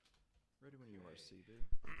Ready when you are, CB.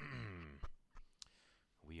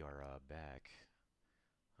 We are back.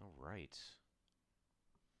 All right. So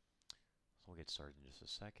we'll get started in just a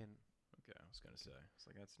second. Okay, I was gonna say. It's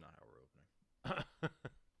like that's not how we're opening. Not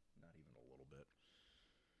even a little bit.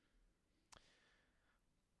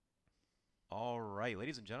 All right,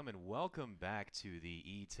 ladies and gentlemen, welcome back to the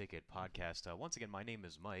E-Ticket podcast. Once again, my name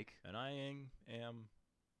is Mike. And I am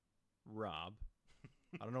Rob.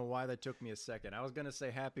 I don't know why that took me a second. I was gonna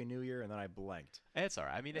say Happy New Year and then I blanked. It's all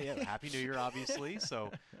right. I mean, yeah, Happy New Year, obviously.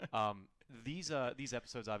 So these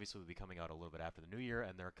episodes obviously will be coming out a little bit after the New Year,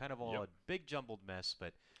 and they're kind of all Yep. a big jumbled mess,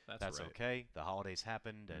 but that's right. okay. The holidays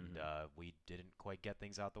happened, and we didn't quite get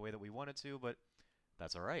things out the way that we wanted to, but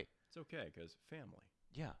that's all right. It's okay because family.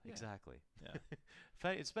 Yeah, Yeah. exactly. Yeah.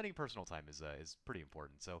 Spending personal time is pretty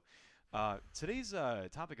important. So, today's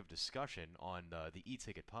topic of discussion on the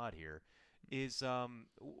e-ticket pod here is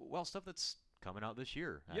well, stuff that's coming out this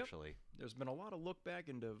year. Yep. Actually, There's been a lot of look back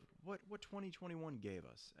into what 2021 gave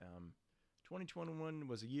us. 2021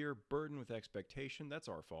 was a year burdened with expectation. That's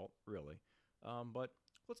our fault, really. But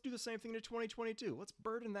let's do the same thing to 2022. Let's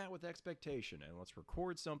burden that with expectation and let's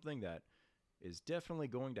record something that is definitely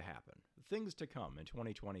going to happen. Things to come in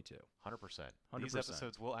 2022. 100%. 100%. These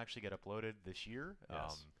episodes will actually get uploaded this year.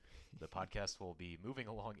 Yes. The podcast will be moving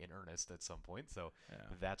along in earnest at some point, so Yeah.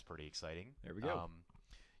 that's pretty exciting. There we go.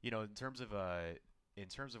 In terms of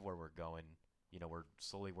where we're going, we're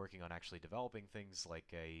slowly working on actually developing things like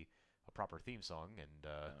a proper theme song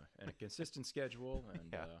And a consistent schedule and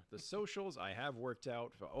Yeah. the socials I have worked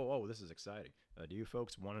out. Oh, this is exciting. Do you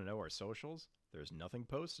folks want to know our socials? There's nothing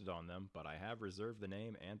posted on them, but I have reserved the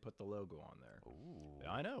name and put the logo on there. Ooh.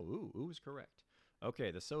 I know. Ooh is correct.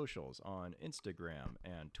 Okay, the socials on Instagram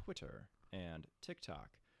and Twitter and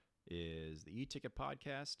TikTok is the E-Ticket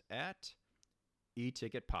Podcast at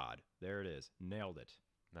E-Ticket Pod. There it is. Nailed it.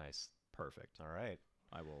 Nice. Perfect. All right.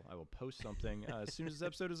 I will post something as soon as this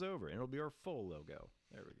episode is over, and it'll be our full logo.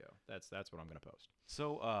 There we go. That's what I'm going to post.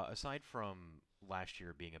 So, aside from last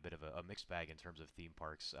year being a bit of a mixed bag in terms of theme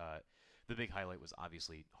parks, the big highlight was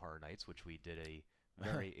obviously Horror Nights, which we did a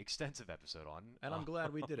very extensive episode on. And I'm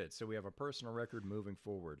glad we did it. So we have a personal record moving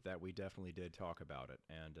forward that we definitely did talk about it.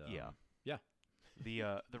 And yeah,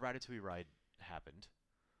 The Ratatouille ride happened.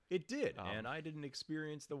 it did. And I didn't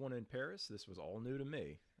experience the one in Paris. This was all new to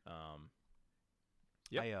me.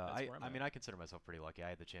 Yep, that's where I'm I at. mean, I consider myself pretty lucky. I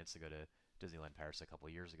had the chance to go to Disneyland Paris a couple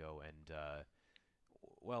of years ago, and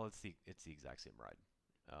well, it's the exact same ride.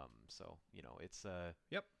 So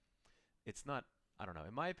Yep. it's not. I don't know.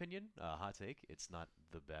 In my opinion, hot take, it's not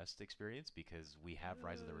the best experience because we have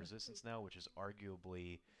Rise of the Resistance now, which is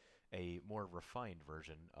arguably a more refined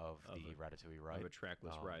version of the Ratatouille ride. Of a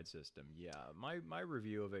trackless ride system. Yeah. My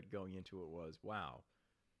review of it going into it was, wow,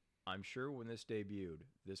 I'm sure when this debuted,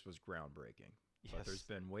 this was groundbreaking. But Yes. there's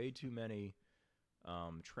been way too many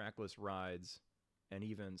trackless rides and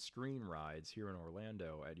even screen rides here in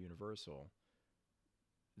Orlando at Universal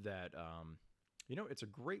that it's a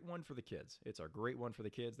great one for the kids. It's a great one for the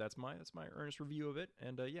kids. That's my earnest review of it.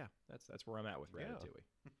 And yeah, that's where I'm at with Yeah.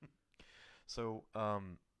 Ratatouille. So,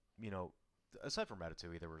 aside from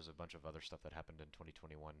Ratatouille, there was a bunch of other stuff that happened in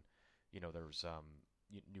 2021. There was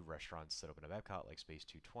new restaurants that opened at Epcot, like Space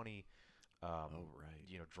 220.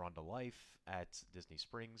 Right. Drawn to Life at Disney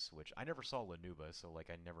Springs, which I never saw La so like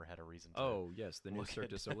I never had a reason to. Oh yes, the new look Cirque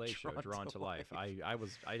du at Soleil show, Drawn to Life. I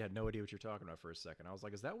had no idea what you're talking about for a second. I was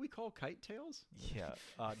like, is that what we call kite tails? Yeah.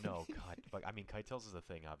 No, God. But I mean, Kite Tails is a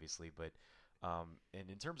thing, obviously, but and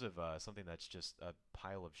in terms of something that's just a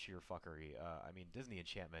pile of sheer fuckery, I mean, Disney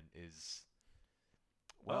Enchantment is.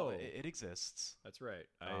 Well, Oh. it exists. That's right.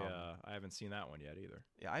 I haven't seen that one yet either.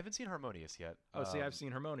 Yeah, I haven't seen Harmonious yet. Oh, see, I've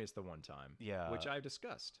seen Harmonious the one time. Yeah. Which I've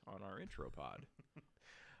discussed on our intro pod.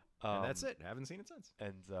 And that's it. I haven't seen it since.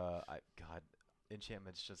 And God,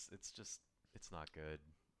 Enchantment's it's not good.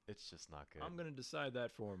 It's just not good. I'm going to decide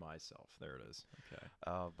that for myself. There it is. Okay.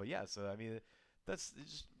 But yeah, so I mean, that's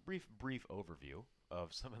just brief overview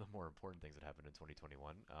of some of the more important things that happened in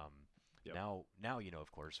 2021. Yep. Now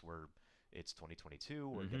of course it's 2022.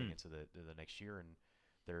 We're getting into the next year, and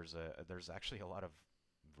there's actually a lot of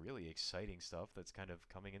really exciting stuff that's kind of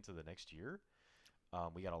coming into the next year.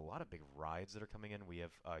 We got a lot of big rides that are coming in. We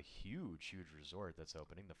have a huge resort that's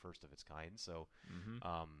opening, the first of its kind. So,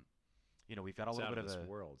 we've got a It's little out bit of of this a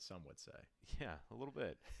world, some would say. yeah, a little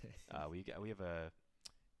bit.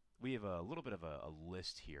 We have a little bit of a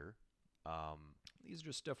list here. These are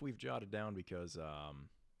just stuff we've jotted down because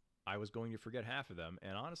I was going to forget half of them,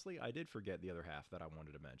 and honestly, I did forget the other half that I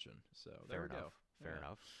wanted to mention. So there we go. Fair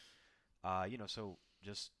Yeah. enough. So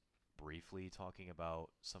just briefly talking about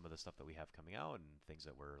some of the stuff that we have coming out and things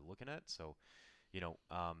that we're looking at. So, you know,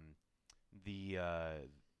 the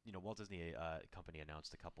Walt Disney Company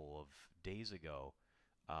announced a couple of days ago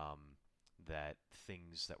that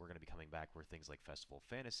things that were going to be coming back were things like Festival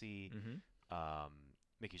Fantasy, um,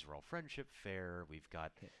 Mickey's Royal Friendship Fair. We've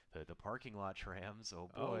got the parking lot trams. Oh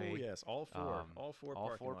boy! Oh yes, all four, all four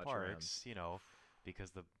parking lot parks. trams. You know,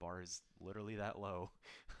 because the bar is literally that low.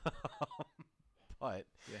 But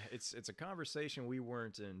yeah, it's a conversation we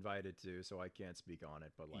weren't invited to, so I can't speak on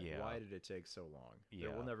it. But like, why did it take so long? Yeah,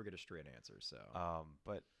 we'll never get a straight answer. So,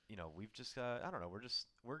 but you know, we've just I don't know. We're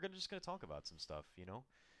just gonna talk about some stuff. You know,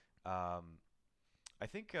 I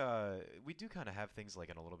think we do kind of have things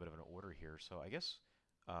like in a little bit of an order here. So I guess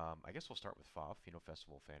we'll start with FOF. You know,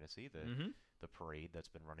 Festival Fantasy, the parade that's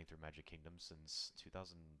been running through Magic Kingdom since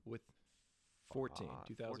 2014.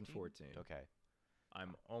 Okay.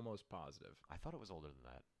 I'm almost positive. I thought it was older than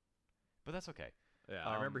that, but that's okay. Yeah,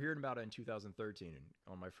 I remember hearing about it in 2013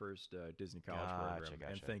 on my first Disney College program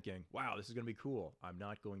and thinking, wow, this is going to be cool. I'm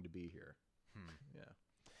not going to be here. Yeah.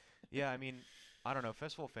 Yeah, I mean, I don't know.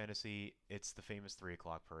 Festival Fantasy, it's the famous 3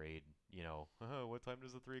 o'clock parade. You know, what time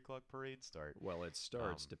does the 3 o'clock parade start? Well, it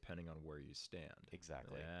starts depending on where you stand.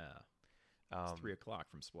 Exactly. Yeah. It's 3 o'clock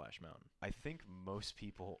from Splash Mountain. I think most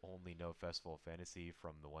people only know Festival Fantasy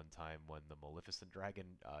from the one time when the Maleficent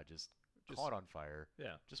dragon just caught on fire.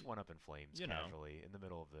 Yeah. Just went up in flames casually in the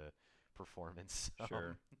middle of the performance.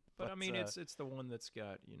 Sure. But I mean, it's the one that's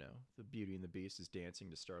got, you know, the Beauty and the Beast is dancing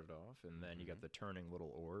to start it off, and then you got the turning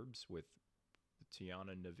little orbs with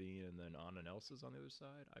Tiana, Naveen, and then Anna and Elsa's on the other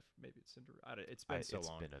side. Maybe it's Cinderella. It's been so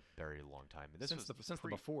long. It's been a very long time. This since the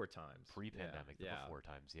before times. Pre-pandemic, the before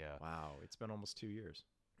times, yeah. Wow, it's been almost 2 years.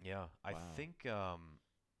 Yeah, I think,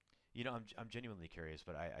 you know, I'm genuinely curious,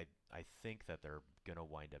 but I think that they're gonna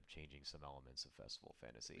wind up changing some elements of Festival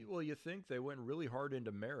Fantasy. Well, you think they went really hard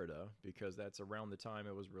into Merida because that's around the time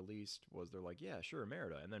it was released. They're like, yeah, sure,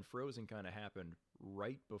 Merida, and then Frozen kind of happened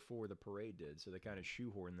right before the parade did, so they kind of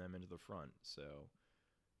shoehorned them into the front. So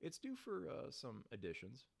it's due for some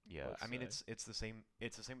additions. Yeah, I mean, it's the same.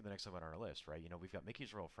 It's the same with the next one on our list, right? You know, we've got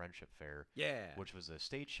Mickey's Royal Friendship Fair, which was a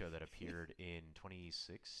stage show that appeared in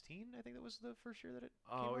 2016. I think that was the first year that it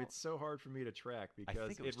came out. It's so hard for me to track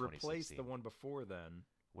because it replaced the one before then,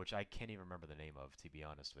 which I can't even remember the name of, to be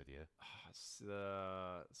honest with you.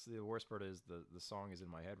 The worst part is the song is in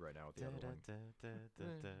my head right now with the other one.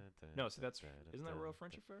 No, so isn't that Royal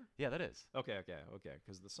Friendship Fair? Yeah, that is. Okay.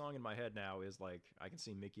 Because the song in my head now is like, I can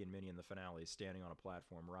see Mickey and Minnie in the finale standing on a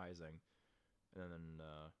platform rising, and then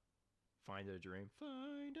find a dream.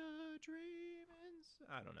 I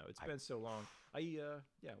don't know. It's been so long.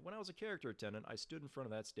 When I was a character attendant, I stood in front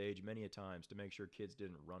of that stage many a times to make sure kids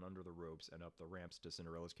didn't run under the ropes and up the ramps to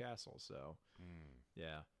Cinderella's castle. So,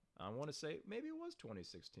 yeah. I want to say maybe it was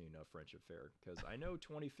 2016 Friendship Fair, because I know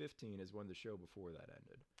 2015 is when the show before that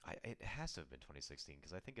ended. It has to have been 2016,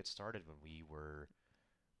 because I think it started when we were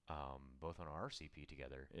both on our RCP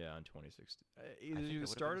together. Yeah, in 2016. Either you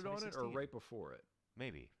started on it or right before it.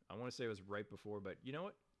 Maybe. I want to say it was right before, but you know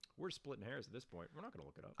what? We're splitting hairs at this point. We're not going to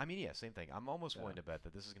look it up. I mean, yeah, same thing. I'm almost willing to bet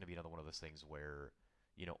that this is going to be another one of those things where,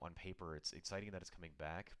 you know, on paper it's exciting that it's coming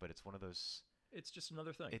back, but it's one of those... It's just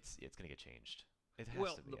another thing. It's going to get changed. It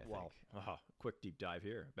has to be, I think. Quick deep dive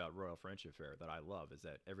here about Royal Friendship Fair that I love is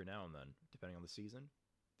that every now and then, depending on the season,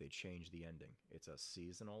 they change the ending. It's a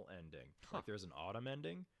seasonal ending. Like there's an autumn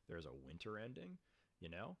ending, there's a winter ending, you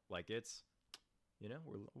know? Like it's... You know,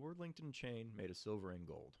 we're linked in chain, made of silver and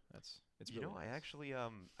gold. It's really nice. I actually I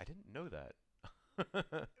didn't know that.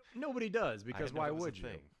 Nobody does, because why would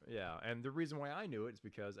you? Yeah, and the reason why I knew it is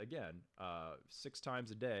because, again, 6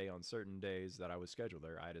 times a day on certain days that I was scheduled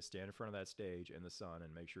there, I had to stand in front of that stage in the sun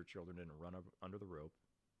and make sure children didn't run up under the rope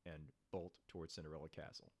and bolt towards Cinderella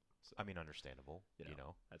Castle. So, I mean, understandable. You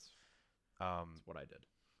know. That's what I did.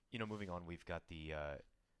 You know, moving on, we've got the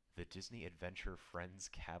Disney Adventure Friends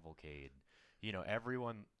Cavalcade. You know,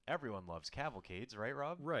 everyone loves cavalcades, right,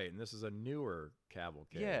 Rob? Right, and this is a newer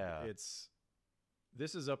cavalcade. Yeah.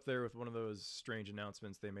 This is up there with one of those strange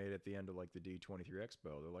announcements they made at the end of like the D23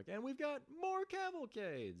 Expo. They're like, and we've got more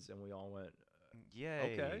cavalcades, and we all went,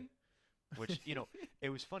 yay. Okay. Which, you know,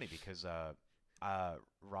 it was funny because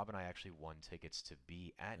Rob and I actually won tickets to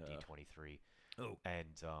be at D23. Oh.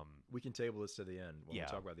 And we can table this to the end when we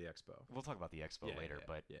talk about the Expo. We'll talk about the Expo later,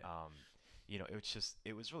 but you know,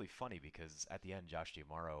 it was really funny because at the end, Josh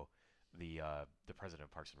Giamaro, the president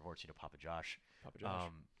of Parks and Resorts, you know, Papa Josh,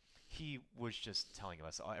 he was just telling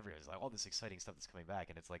us, everybody's like, all this exciting stuff that's coming back,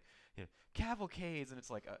 and it's like, you know, cavalcades, and it's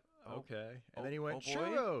like, okay, and then he went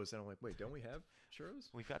churros, and I'm like, wait, don't we have churros?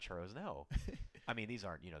 We've got churros now. I mean, these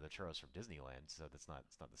aren't the churros from Disneyland, so it's not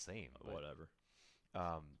the same. But, Whatever.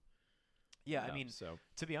 um, yeah, I mean, So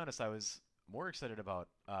to be honest, I was more excited about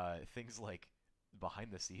things like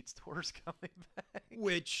behind the scenes tours coming back.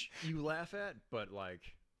 which you laugh at, but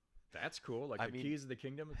like that's cool. Like I the mean, Keys of the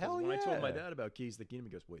Kingdom. 'Cause hell when I told my yeah. dad about Keys of the Kingdom,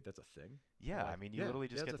 he goes, "Wait, that's a thing?" Yeah, I'm I like, mean, you "Yeah, literally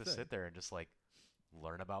just yeah, get that's to a thing." sit there and just like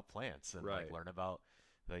learn about plants and Right. like learn about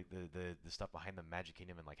like the stuff behind the Magic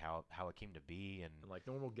Kingdom and like how it came to be and And like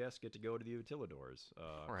normal guests get to go to the utilidors,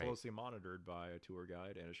 Right. closely monitored by a tour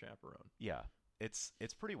guide and a chaperone. yeah, it's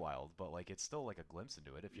pretty wild, but like it's still like a glimpse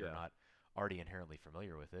into it if you're Yeah. not already inherently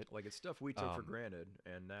familiar with it. Like it's stuff we took for Um, granted,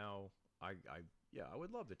 and now I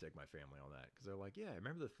would love to take my family on that because they're like, yeah,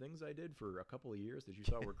 remember the things I did for a couple of years that you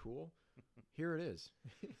thought were cool? Here it is.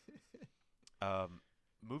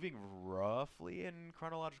 Moving roughly in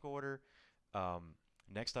chronological order,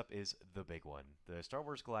 next up is the big one, the Star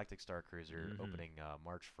Wars Galactic Star Cruiser, Mhm. opening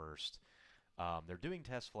March 1st. They're doing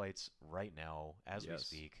test flights right now as we Yes.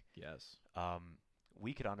 speak. Yes.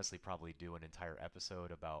 We could honestly probably do an entire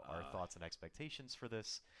episode about our thoughts and expectations for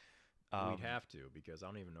this. We'd have to because I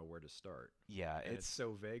don't even know where to start. Yeah, And it's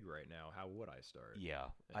so vague right now. How would I start?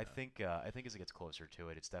 yeah. I Yeah. think as it gets closer to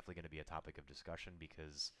it, it's definitely going to be a topic of discussion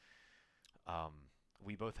because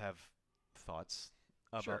we both have thoughts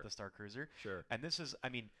about Sure. the Star Cruiser. Sure. And this is, I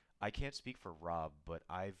mean, I can't speak for Rob, but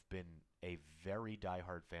I've been a very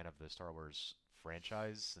diehard fan of the Star Wars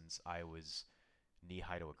franchise since I was knee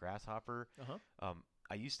high to a grasshopper. Uh-huh.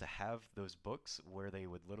 I used to have those books where they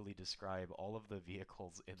would literally describe all of the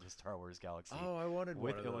vehicles in the Star Wars galaxy Oh, I wanted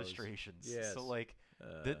with one of those. illustrations. Yes. So like,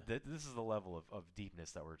 Uh, this is the level of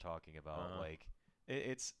deepness that we're talking about. Uh-huh. Like,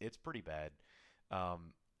 it's pretty bad.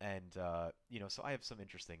 So I have some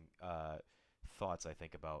interesting thoughts I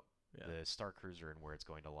think about Yeah. the Star Cruiser and where it's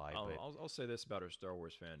going to lie. I'll, but I'll, I'll say this about our Star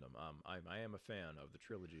Wars fandom. I am a fan of the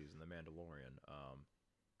trilogies and The Mandalorian.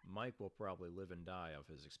 Mike will probably live and die of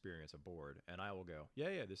his experience aboard, and I will go,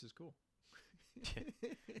 yeah, this is cool.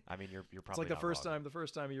 I mean, you're It's probably like the not first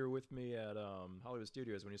wrong. time you were with me at Hollywood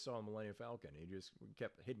Studios when you saw the Millennium Falcon. He just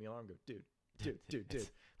kept hitting me on, go, dude.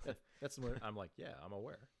 That's the one. I'm like, yeah, I'm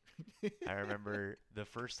aware. I remember the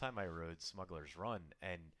first time I rode Smuggler's Run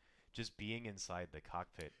and just being inside the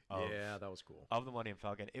cockpit of Yeah, that was cool. of the Millennium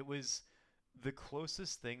Falcon. It was the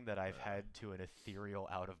closest thing that I've had to an ethereal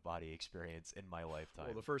out-of-body experience in my lifetime.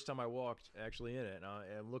 Well, the first time I walked actually in it, and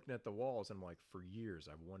I'm looking at the walls, and I'm like, for years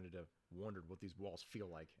I've wondered what these walls feel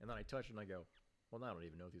like, and then I touch it and I go, well, now I don't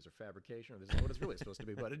even know if these are fabrication or this is what it's really supposed to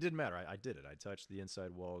be, but it didn't matter. I did it. I touched the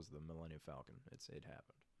inside walls of the Millennium Falcon. It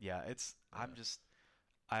happened. Yeah, I'm just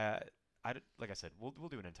like I said, we'll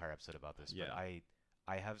do an entire episode about this, Yeah. but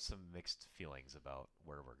I have some mixed feelings about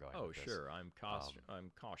where we're going. Oh, with this. sure. I'm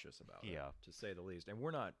cautious about it, yeah. to say the least. And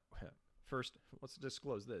we're not. First, let's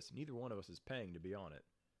disclose this: neither one of us is paying to be on it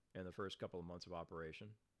in the first couple of months of operation,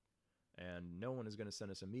 and no one is going to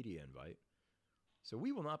send us a media invite. So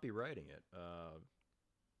we will not be writing it,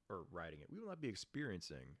 We will not be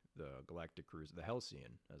experiencing the Galactic Cruise, the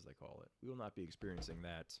Halcyon, as they call it. We will not be experiencing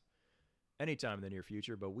that anytime in the near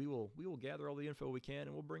future. But we will gather all the info we can,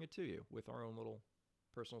 and we'll bring it to you with our own little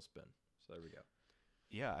personal spin. So there we go.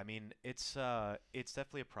 Yeah, I mean, it's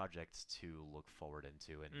definitely a project to look forward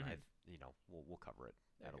into, and we'll cover it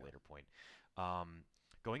at a later point.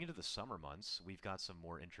 Going into the summer months, we've got some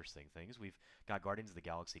more interesting things. We've got Guardians of the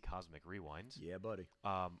Galaxy Cosmic Rewind, Yeah, buddy.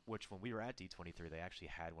 which when we were at D23, they actually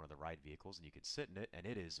had one of the ride vehicles, and you could sit in it, and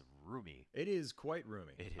it is roomy. It is quite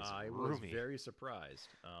roomy. It is I was roomy. very surprised.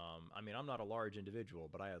 I mean, I'm not a large individual,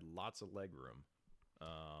 but I had lots of leg room.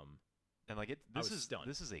 And like was stunned.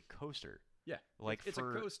 this is a coaster. Yeah, Like it's a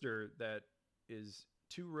for- coaster that is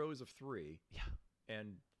 2 rows of 3 Yeah.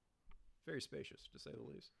 and very spacious, to say the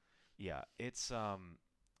least. Yeah, it's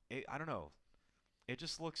I don't know. It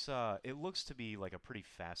just looks it looks to be like a pretty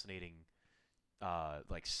fascinating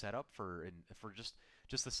like setup for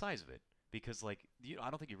just the size of it, because like I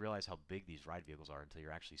don't think you realize how big these ride vehicles are until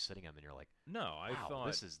you're actually sitting on them and you're like, No, I wow, thought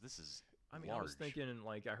this is I mean, large. I was thinking,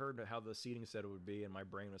 like, I heard how the seating set would be, and my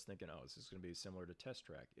brain was thinking, oh, this is going to be similar to Test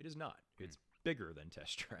Track. It is not. It's bigger than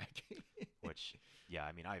Test Track. Which, yeah,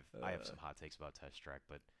 I mean, I have some hot takes about Test Track,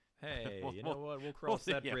 but Hey, We'll- you know what? We'll cross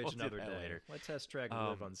that yeah, bridge we'll do another that day. later. Let Test Track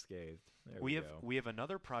live unscathed. There we go. have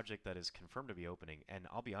another project that is confirmed to be opening, and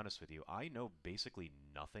I'll be honest with you, I know basically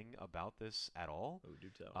nothing about this at all. Oh, do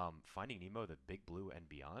tell. Finding Nemo, the Big Blue and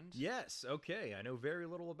Beyond. Yes. Okay. I know very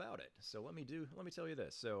little about it. So let me tell you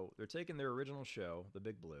this. So they're taking their original show, The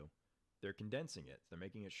Big Blue, they're condensing it. They're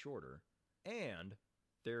making it shorter, and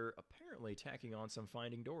they're apparently tacking on some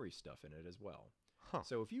Finding Dory stuff in it as well. Huh.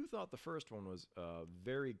 So if you thought the first one was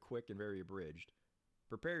very quick and very abridged,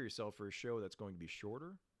 prepare yourself for a show that's going to be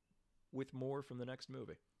shorter with more from the next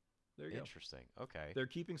movie. There you go. Interesting. Okay. They're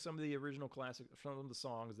keeping some of the original classic, some of the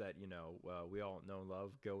songs that we all know and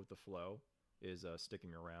love. "Go with the Flow" is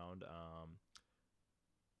sticking around.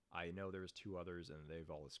 I know there's 2 others, and they've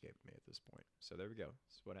all escaped me at this point. So there we go.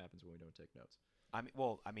 This is what happens when we don't take notes.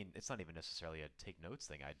 I mean, it's not even necessarily a take notes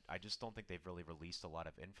thing. I just don't think they've really released a lot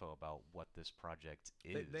of info about what this project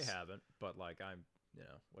is. They haven't, but like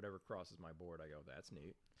whatever crosses my board, I go, that's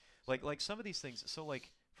neat. Like some of these things. So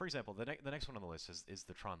like, for example, the next one on the list is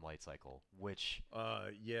the Tron Light Cycle, which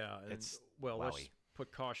yeah, and, it's well, let's wowie.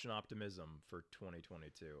 put caution optimism for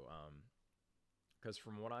 2022. Because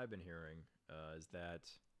from what I've been hearing, is that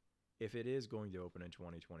if it is going to open in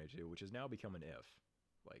 2022, which has now become an if,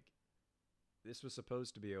 like this was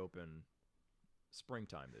supposed to be open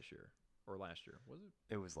springtime this year or last year, was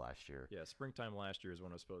it? It was last year. Yeah, springtime last year is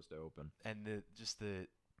when it was supposed to open. And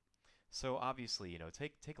so obviously,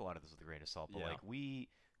 take a lot of this with a grain of salt, but Yeah. like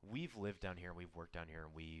we've lived down here and we've worked down here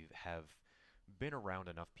and we have been around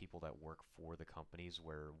enough people that work for the companies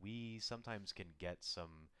where we sometimes can get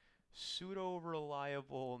some pseudo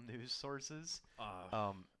reliable news sources.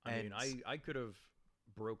 I mean, I could have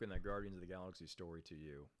broken that Guardians of the Galaxy story to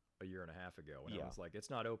you a year and a half ago, and Yeah. I was like, it's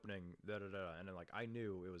not opening, and then like I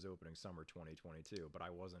knew it was opening summer 2022, but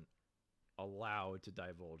I wasn't allowed to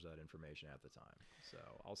divulge that information at the time. So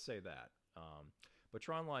I'll say that. But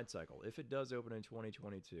Tron Light Cycle, if it does open in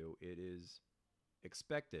 2022, it is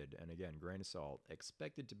expected, and again, grain of salt,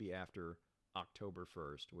 expected to be after October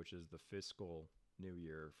 1st, which is the fiscal new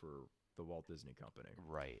year for the Walt Disney Company.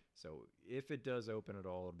 Right. So if it does open at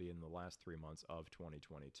all, it'll be in the last 3 months of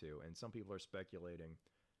 2022. And some people are speculating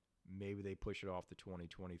maybe they push it off to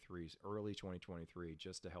 2023, early 2023,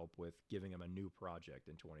 just to help with giving them a new project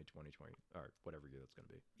in 2020 or whatever year that's going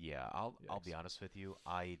to be. Yeah, I'll be Yikes. honest with you.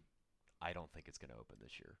 I don't think it's going to open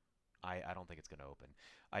this year. I don't think it's going to open.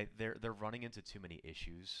 They're running into too many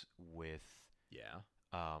issues with Yeah.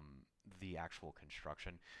 the actual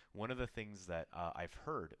construction. One of the things that I've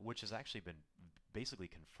heard, which has actually been basically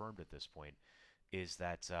confirmed at this point, is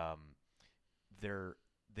that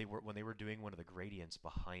when they were doing one of the gradients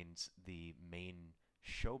behind the main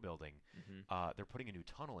show building, they're putting a new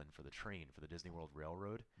tunnel in for the train for the Disney World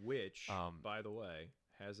Railroad, Which, by the way,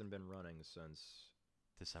 hasn't been running since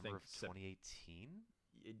December of 2018.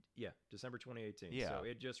 December 2018. Yeah. So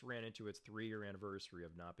it just ran into its 3-year anniversary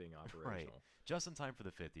of not being operational. Right, just in time for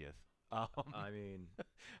the 50th. I mean,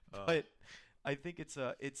 But I think it's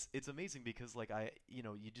amazing because like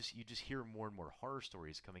you just hear more and more horror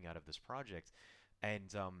stories coming out of this project,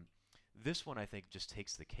 and this one I think just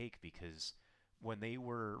takes the cake because when they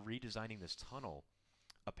were redesigning this tunnel,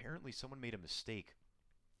 apparently someone made a mistake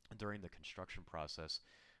during the construction process,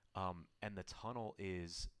 and the tunnel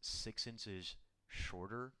is 6 inches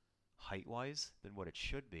shorter height-wise than what it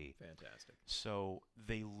should be. fantastic. So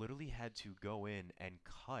they literally had to go in and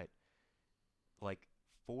cut like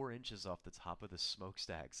 4 inches off the top of the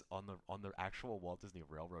smokestacks on the actual Walt Disney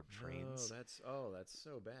Railroad trains That's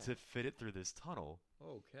so bad. to fit it through this tunnel.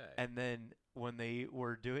 Okay. And then when they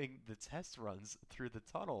were doing the test runs through the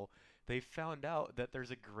tunnel, they found out that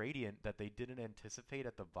there's a gradient that they didn't anticipate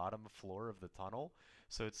at the bottom floor of the tunnel,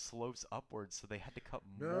 so it slopes upwards. So they had to cut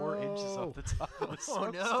more inches off the top of the Oh,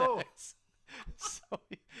 no. smokestacks. So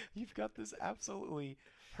you've got this absolutely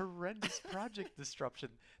horrendous project disruption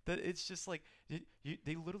that it's just like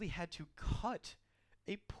they literally had to cut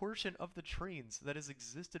a portion of the trains that has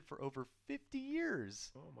existed for over 50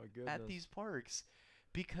 years Oh my goodness. at these parks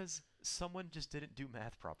because someone just didn't do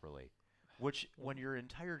math properly. Which, when your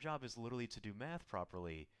entire job is literally to do math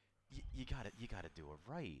properly, you gotta do it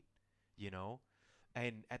right,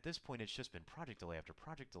 And at this point, it's just been project delay after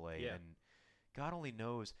project delay, Yeah. and God only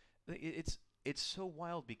knows. It's so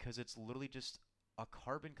wild because it's literally just a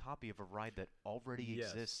carbon copy of a ride that already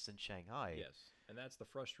Yes. exists in Shanghai. Yes, and that's the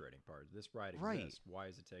frustrating part. This ride Right. exists. Why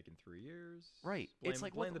is it taking 3 years? Right. Blame, It's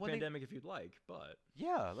like blame when the they- pandemic if you'd like, but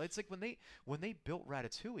Yeah, it's like when they built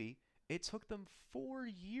Ratatouille, it took them 4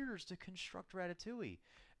 years to construct Ratatouille,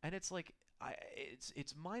 and it's like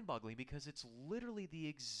it's mind-boggling because it's literally the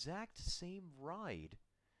exact same ride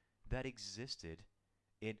that existed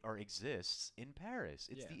or exists in Paris.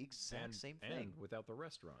 It's yeah. the exact and, same thing. and without the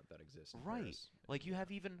restaurant that exists. In Right. Paris. Like you Yeah.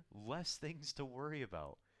 have even less things to worry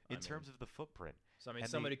about in I terms mean- of the footprint. So I mean,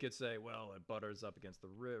 and somebody could say, well, it butters up against the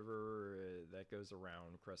river that goes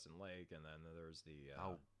around Crescent Lake, and then there's the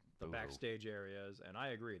boo-hoo. backstage areas. And I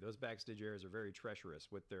agree, those backstage areas are very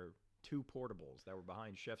treacherous with their 2 portables that were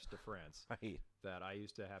behind Chefs de France Right. that I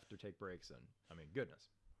used to have to take breaks in. I mean,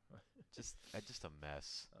 goodness. Just a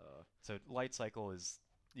mess. Uh, So Light Cycle is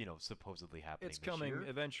supposedly happening. It's this coming year.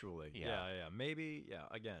 eventually. Yeah. Yeah. Maybe. Yeah.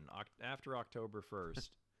 Again, after October 1st,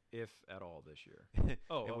 if at all this year.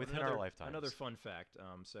 Oh, within another, our lifetimes. Another fun fact.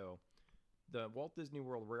 So the Walt Disney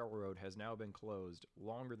World Railroad has now been closed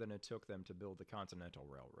longer than it took them to build the Continental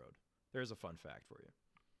Railroad. There's a fun fact for you.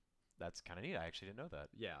 That's kind of neat. I actually didn't know that.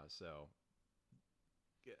 Yeah. So,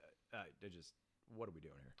 what are we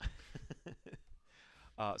doing here?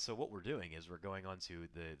 So what we're doing is we're going on to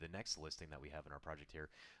the next listing that we have in our project here,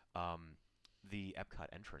 the Epcot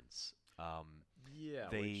entrance. Yeah,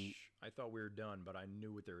 which I thought we were done, but I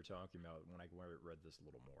knew what they were talking about when I read this a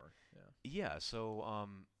little more. Yeah. Yeah. So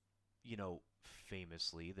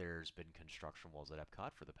famously, there's been construction walls at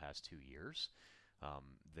Epcot for the past 2 years.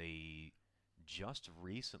 They just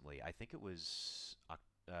recently, I think it was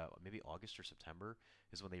maybe August or September,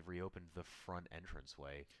 is when they've reopened the front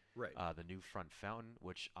entranceway. Right. The new front fountain,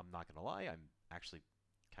 which I'm not going to lie, I'm actually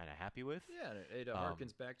kind of happy with. Yeah, and it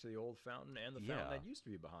harkens back to the old fountain and the fountain that used to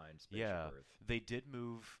be behind Spaceship Earth. They did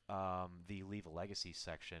move the Leave a Legacy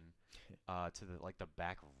section to the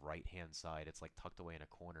back right-hand side. It's like tucked away in a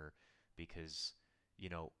corner because,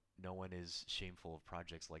 no one is shameful of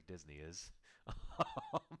projects like Disney is.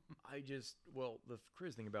 The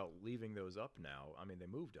crazy thing about leaving those up now, I mean, they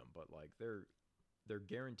moved them, but like their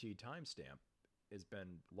guaranteed timestamp has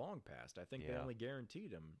been long past. I think they only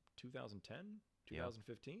guaranteed them 2010,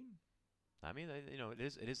 2015. I mean,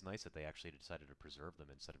 it is nice that they actually decided to preserve them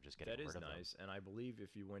instead of just getting rid of them. That is nice, and I believe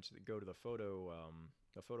if you go to the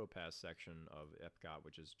photo pass section of Epcot,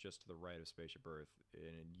 which is just to the right of Spaceship Earth,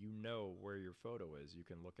 and where your photo is, you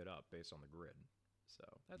can look it up based on the grid. So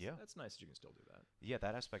that's nice that you can still do that. Yeah,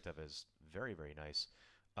 that aspect of it is very, very nice.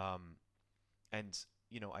 And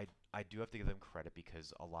I do have to give them credit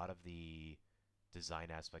because a lot of the design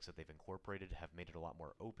aspects that they've incorporated have made it a lot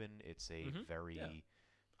more open. It's a very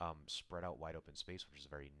spread out, wide open space, which is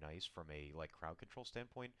very nice from a crowd control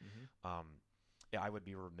standpoint. I would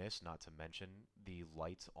be remiss not to mention the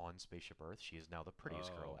lights on Spaceship Earth. She is now the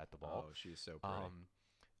prettiest girl at the ball. Oh, she's so pretty.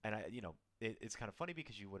 And it's kind of funny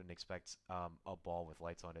because you wouldn't expect a ball with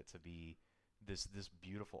lights on it to be this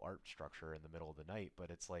beautiful art structure in the middle of the night, but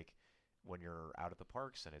it's like when you're out at the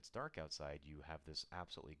parks and it's dark outside, you have this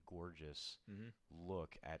absolutely gorgeous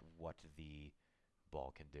look at what the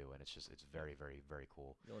ball can do, and it's very, very, very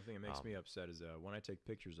cool. The only thing that makes me upset is when I take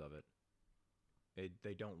pictures of it,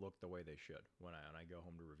 they don't look the way they should. When I go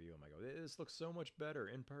home to review them, I go, this looks so much better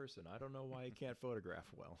in person. I don't know why you can't photograph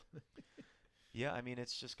well. Yeah, I mean,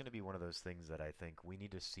 it's just going to be one of those things that I think we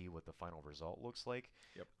need to see what the final result looks like.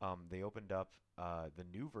 Yep. They opened up the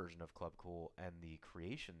new version of Club Cool and the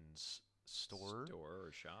Creations store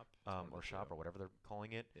or shop. Or whatever they're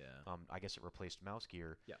calling it. Yeah. I guess it replaced Mouse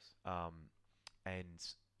Gear. Yes. And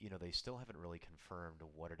they still haven't really confirmed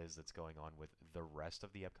what it is that's going on with the rest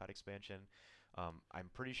of the Epcot expansion. I'm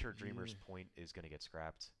pretty sure Dreamer's Point is going to get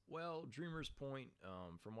scrapped. Well, Dreamer's Point,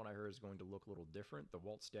 from what I heard, is going to look a little different. The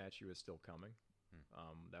Walt statue is still coming.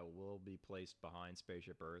 That will be placed behind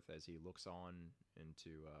Spaceship Earth as he looks on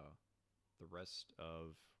into the rest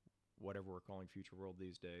of whatever we're calling Future World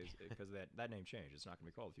these days, because that name changed. It's not going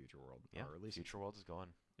to be called Future World. Yeah, or at least Future World is gone.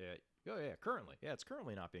 Yeah. Oh, yeah. Currently. Yeah, it's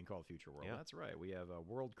currently not being called Future World. Yeah. That's right. We have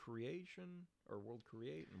World Creation, or World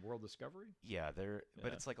Create, and World Discovery. Yeah,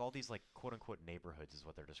 but it's like all these quote-unquote neighborhoods is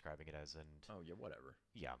what they're describing it as, and... Oh, yeah, whatever.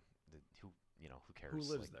 Yeah. Who cares? Who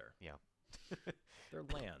lives there? Yeah. They're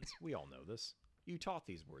lands. We all know this. You taught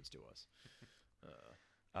these words to us.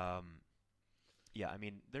 Yeah, I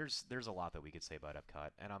mean, there's a lot that we could say about Epcot,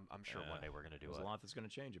 and I'm sure one day we're going to do it. There's a lot that's going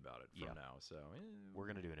to change about it from now, so... we're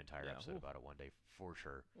going to do an entire episode about it one day, for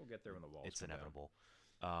sure. We'll get there when the walls It's come inevitable.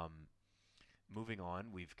 Moving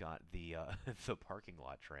on, we've got the the parking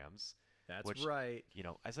lot trams. That's right.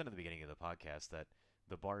 I said at the beginning of the podcast that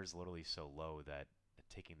the bar is literally so low that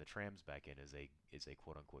taking the trams back in is a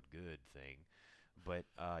quote-unquote good thing. But,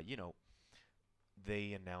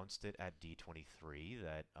 they announced it at D23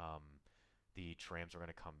 that... the trams are going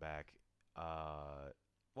to come back.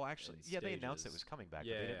 Well, actually, they announced it was coming back.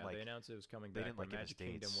 Yeah, but they didn't, they announced it was coming back. They didn't Magic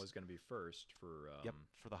Kingdom was going to be first for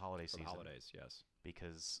for the holiday season. For the holidays, yes.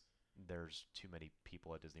 Because there's too many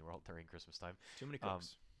people at Disney World during Christmas time. Too many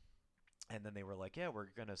cooks. And then they were like, we're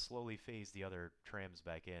going to slowly phase the other trams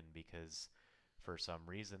back in because for some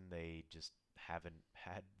reason they just haven't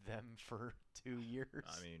had them for 2 years.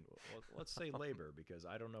 I mean, let's say labor because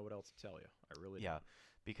I don't know what else to tell you. I really don't.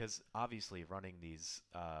 Because obviously running these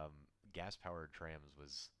gas-powered trams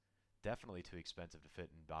was definitely too expensive to fit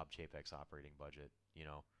in Bob Chapek's operating budget,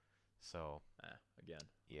 So again,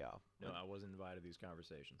 no, I wasn't invited to these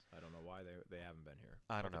conversations. I don't know why they haven't been here.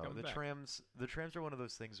 I don't know. The trams are one of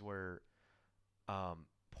those things where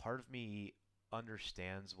part of me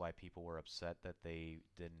understands why people were upset that they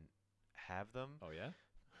didn't have them, Oh yeah.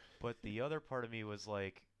 but the other part of me was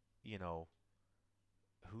like, you know,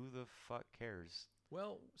 who the fuck cares?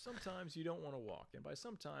 Well, sometimes you don't want to walk, and by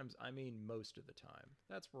sometimes I mean most of the time.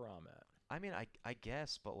 That's where I'm at. I mean, I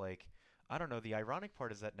guess, but like, I don't know. The ironic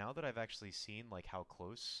part is that now that I've actually seen like how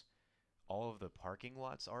close all of the parking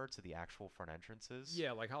lots are to the actual front entrances.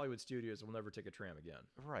 Yeah, like Hollywood Studios will never take a tram again.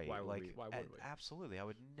 Right. Why would like, we? Why would we? absolutely. I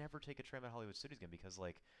would never take a tram at Hollywood Studios again because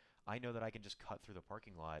like I know that I can just cut through the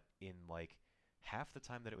parking lot in like half the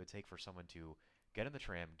time that it would take for someone to get in the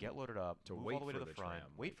tram, get loaded up, To move wait all the way for to the the front,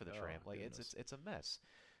 tram, wait like, for the oh, tram. Like goodness. it's a mess.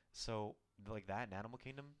 So like that in Animal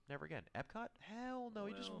Kingdom, never again. Epcot, hell no.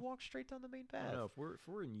 You just Well, walk straight down the main I path. don't know if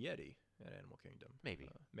we're in Yeti at Animal Kingdom. Maybe.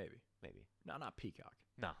 Maybe. Maybe. No, not Peacock.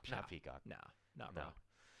 No, Nah. not Peacock. Nah, not No.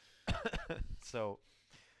 bro. So,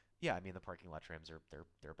 yeah, I mean the parking lot trams are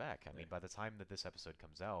they're back. I mean Yeah. by the time that this episode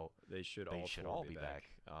comes out, They should they all should four all be back.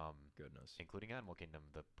 Goodness. Including Animal Kingdom,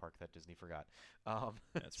 the park that Disney forgot.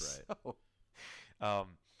 That's right. So,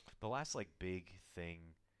 the last like big thing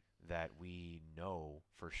that we know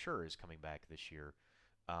for sure is coming back this year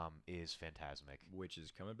is Fantasmic. Which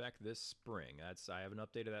is coming back this spring. I haven't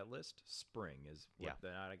updated that list. Spring is what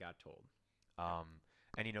I got told.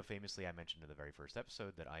 And you know, famously, I mentioned in the very first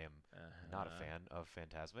episode that I am not a fan of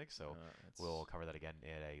Fantasmic, so we'll cover that again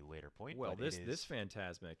at a later point. Well, but this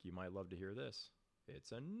Fantasmic, you might love to hear this.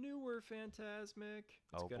 It's a newer Fantasmic.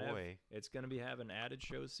 Oh boy. It's gonna be having added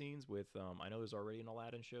show scenes with. I know there's already an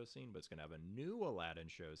Aladdin show scene, but it's gonna have a new Aladdin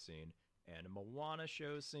show scene and a Moana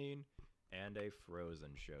show scene and a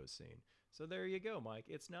Frozen show scene. So there you go, Mike.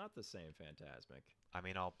 It's not the same Fantasmic. I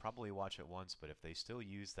mean, I'll probably watch it once, but if they still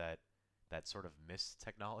use that sort of mist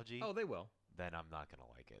technology, Oh, they will. then I'm not gonna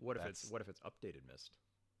like it. What if it's updated Mist?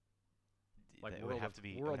 Like it World would have of, to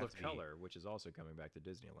be it World would have of to be- Color, which is also coming back to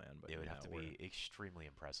Disneyland. But It would have to we're- be extremely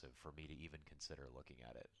impressive for me to even consider looking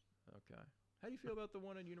at it. Okay. How do you feel about the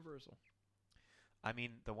one at Universal? I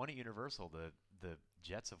mean, the one at Universal, the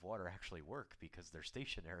jets of water actually work because they're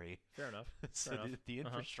stationary, Fair enough. so Fair enough. the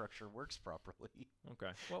infrastructure works properly.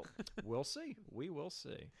 Okay. Well, we'll see. We will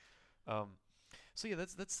see. So yeah,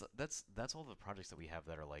 that's all the projects that we have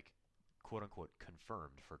that are like quote unquote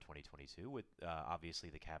confirmed for 2022 with obviously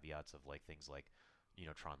the caveats of like things like, you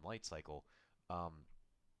know, Tron Light Cycle.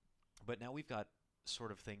 But now we've got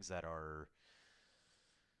sort of things that are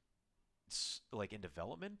like in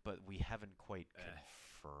development, but we haven't quite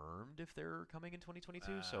confirmed if they're coming in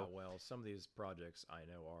 2022. So well, some of these projects I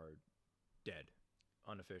know are dead,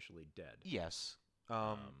 unofficially dead. yes.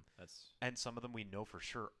 That's And some of them we know for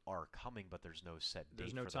sure are coming, but there's no set date.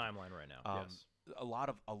 there's no for them. timeline right now. Yes. A lot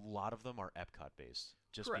of them are Epcot based.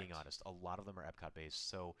 Just being Correct. honest, a lot of them are Epcot based.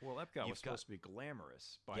 So Well, Epcot was you've got- supposed to be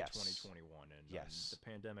glamorous by Yes. 2021, and Yes. the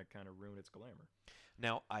pandemic kind of ruined its glamour.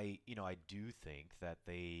 now I do think that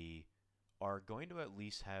they are going to at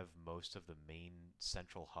least have most of the main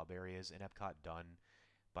central hub areas in Epcot done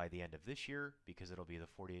by the end of this year because it'll be the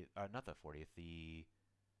 40th, not the 40th, the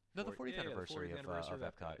 40th Yeah, the anniversary 40th of anniversary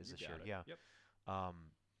Epcot is You this got year. it. Yeah. Yep.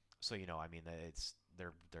 So you know, I mean, it's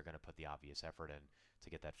they're going to put the obvious effort in to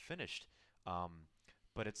get that finished.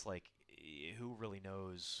 But it's like, who really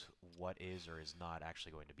knows what is or is not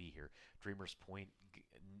actually going to be here? Dreamers Point,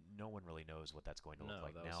 no one really knows what that's going to No, look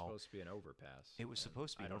like that was now. supposed to be an overpass. It was and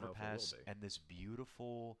supposed to be I an don't know if it will overpass be. and this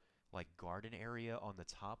beautiful like garden area on the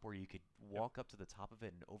top where you could walk up to the top of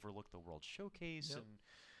it and overlook the World Showcase. Yep. And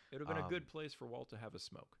It would have been a good place for Walt to have a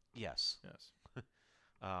smoke. yes, Yes.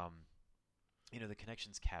 you know, the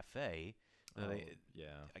Connections Cafe. Yeah.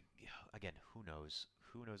 Again, who knows?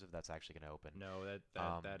 Who knows if that's actually going to open?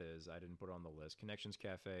 No, that is. I didn't put it on the list. Connections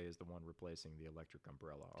Cafe is the one replacing the Electric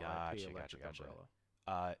Umbrella. Gotcha, RIP Electric gotcha.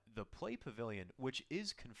 Umbrella. The Play Pavilion, which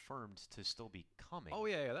is confirmed to still be coming. Oh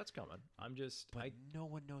yeah, that's coming. I'm just. But no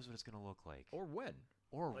one knows what it's going to look like. Or when.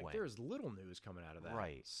 Or Like when. there's little news coming out of that.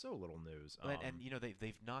 Right. So little news. And you know,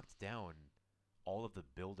 they've knocked down all of the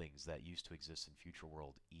buildings that used to exist in Future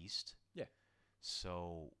World East. Yeah.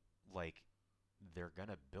 So, like, they're going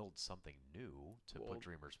to build something new to Well- put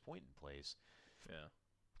Dreamers Point in place. yeah.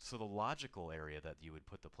 So the logical area that you would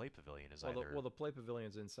put the Play Pavilion is Well, either... the Play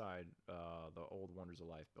Pavilion's inside the old Wonders of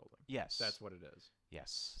Life building. yes. That's what it is.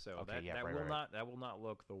 Yes. So okay, that yeah, that right, will right, right. not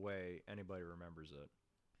look the way anybody remembers it.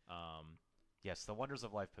 Yes, the Wonders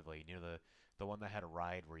of Life Pavilion. You know, the one that had a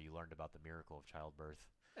ride where you learned about the miracle of childbirth.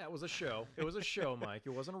 That was a show. It was a show, Mike.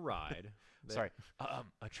 It wasn't a ride. Sorry,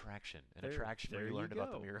 attraction. An There- attraction where there you you learned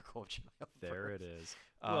about the go. miracle of childbirth. There it is.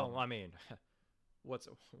 Um, Well, I mean, what's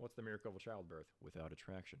the miracle of childbirth without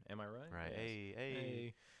attraction? Am I right? Right. Yes.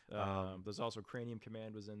 Hey. There's also Cranium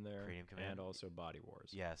Command was in there, Cranium Command. and also Body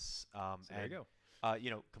Wars. Yes. So there you And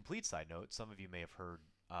go. complete side note. Some of you may have heard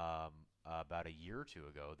about a year or two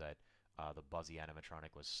ago that the Buzzy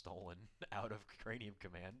animatronic was stolen out of Cranium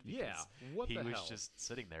Command because Yeah. What he the was hell? just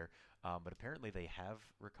sitting there. But apparently they have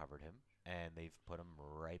recovered him and they've put him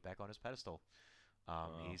right back on his pedestal.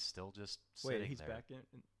 He's still just sitting Wait, he's there. back in.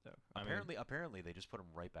 No, Apparently they just put him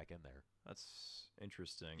right back in there. that's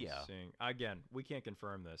interesting. Yeah. Seeing again, we can't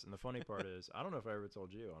confirm this, and the funny part is, I don't know if I ever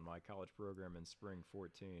told you on my college program in spring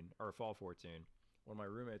 14 or fall 14. One of my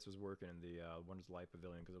roommates was working in the Wonders of Light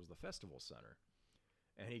Pavilion because it was the festival center.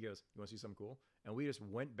 And he goes, "You want to see something cool?" And we just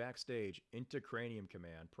went backstage into Cranium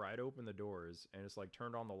Command, pried open the doors, and just like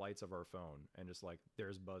turned on the lights of our phone, and just like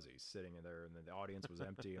there's Buzzy sitting in there, and then the audience was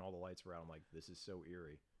empty, and all the lights were out. I'm like, this is so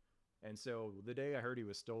eerie. And so the day I heard he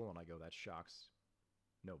was stolen, I go, that shocks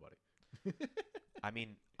nobody. I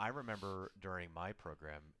mean, I remember during my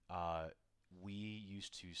program, we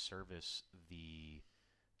used to service the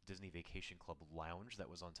Disney Vacation Club lounge that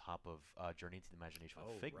was on top of Journey into the Imagination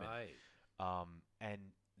with Figment. Right. And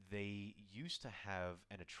they used to have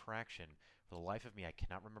an attraction. For the life of me, I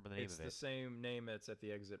cannot remember the name It's of it. the same name that's at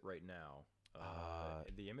the exit right now.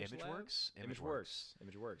 The ImageWorks?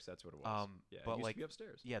 ImageWorks. That's what it was. Yeah, but it used like to be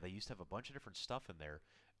upstairs. yeah, they used to have a bunch of different stuff in there,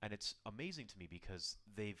 and it's amazing to me because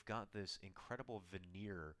they've got this incredible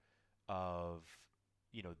veneer of,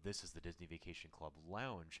 this is the Disney Vacation Club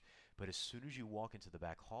lounge, but as soon as you walk into the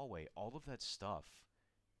back hallway, all of that stuff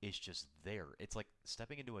is just there. It's like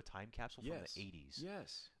stepping into a time capsule from the 80s.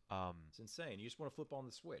 Yes. It's insane. You just want to flip on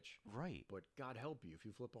the switch. Right. But God help you if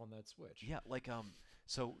you flip on that switch. Yeah, like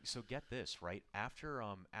so get this, right? After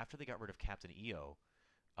they got rid of Captain EO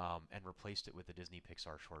and replaced it with the Disney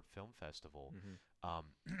Pixar Short Film Festival,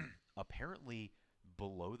 apparently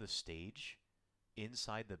below the stage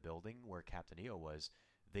inside the building where Captain EO was,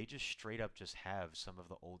 they just straight up just have some of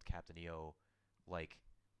the old Captain EO, like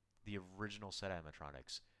the original set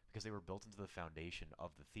animatronics, because they were built into the foundation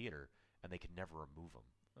of the theater and they could never remove them.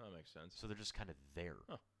 That makes sense. So they're just kind of there.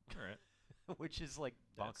 Huh. All right. Which is like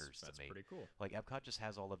bonkers That's to me. pretty cool. Like Epcot just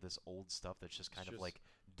has all of this old stuff that's just kind of like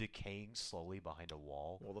decaying slowly behind a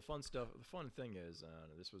wall. Well, the fun thing is,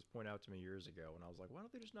 this was pointed out to me years ago, and I was like, why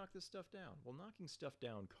don't they just knock this stuff down? Well, knocking stuff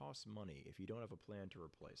down costs money if you don't have a plan to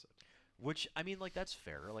replace it. Which, I mean, like, that's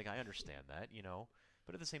fair. Like, I understand that,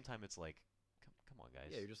 But at the same time, it's like, come on,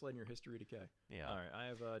 guys. Yeah, you're just letting your history decay. Yeah. All right, I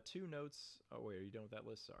have 2 notes. Oh, wait, are you done with that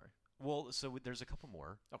list? Sorry. Well, so there's a couple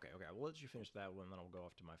more. Okay. We'll let you finish that one, then I'll go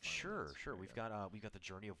off to my final Sure. notes. We've got the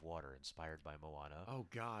Journey of Water, inspired by Moana. Oh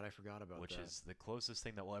God, I forgot about which that. Which is the closest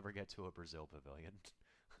thing that we'll ever get to a Brazil pavilion.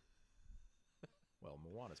 Well,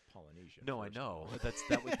 Moana's Polynesian. No, I know. That's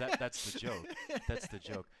the joke. That's the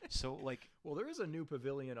joke. So, like, well, there is a new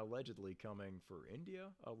pavilion allegedly coming for India.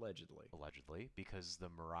 Allegedly, because the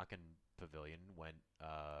Moroccan pavilion went.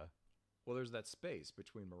 Well, there's that space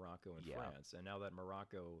between Morocco and Yeah. France, and now that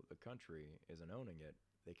Morocco, the country, isn't owning it,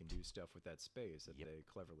 they can do stuff with that space that they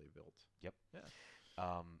cleverly built. Yep.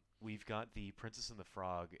 Yeah. We've got the Princess and the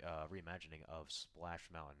Frog reimagining of Splash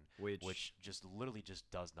Mountain, which just literally just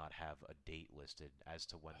does not have a date listed as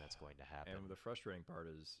to when that's going to happen. And the frustrating part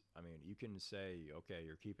is, I mean, you can say, okay,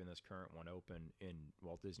 you're keeping this current one open in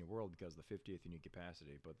Walt Disney World because of the 50th unique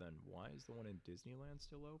capacity, but then why is the one in Disneyland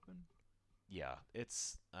still open? Yeah,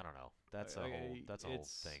 I don't know. That's a whole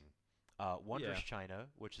thing. Wonders China,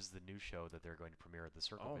 which is the new show that they're going to premiere at the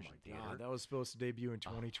Circle Vision Theater. God, that was supposed to debut in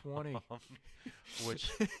 2020.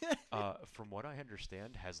 Which, from what I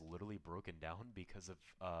understand, has literally broken down because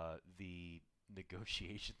of the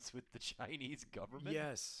negotiations with the Chinese government.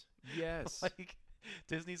 Yes. Like,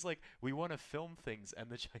 Disney's like, we want to film things, and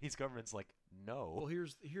the Chinese government's like, no. Well,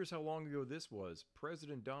 here's how long ago this was.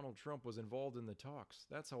 President Donald Trump was involved in the talks.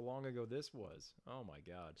 That's how long ago this was. Oh my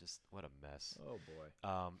God. Just what a mess. Oh boy.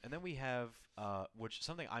 And then we have, which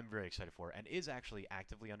something I'm very excited for, and is actually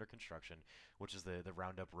actively under construction, which is the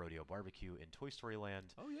Roundup Rodeo Barbecue in Toy Story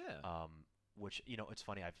Land. Oh yeah. Which, it's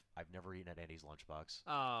funny, I've never eaten at Andy's Lunchbox.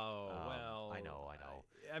 Oh, well. I know.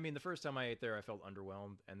 I mean, the first time I ate there, I felt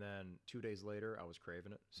underwhelmed, and then 2 days later, I was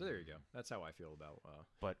craving it. So there you go. That's how I feel about.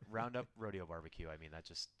 But Roundup Rodeo Barbecue, I mean, that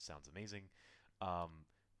just sounds amazing.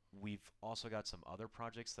 We've also got some other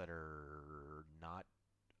projects that are not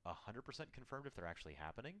 100% confirmed if they're actually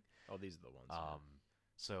happening. Oh, these are the ones.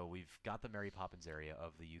 So we've got the Mary Poppins area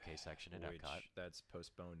of the UK section in Which Epcot that's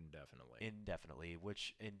postponed indefinitely. indefinitely,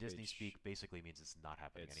 which in Disney Which speak basically means it's not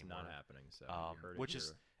happening It's anymore. not happening. So you heard it Which here.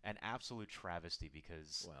 is an absolute travesty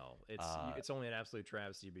because Well, uh, it's only an absolute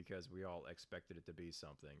travesty because we all expected it to be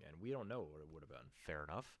something, and we don't know what it would have been. fair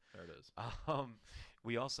enough. There it is.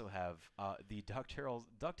 We also have the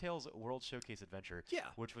DuckTales World Showcase Adventure, Yeah,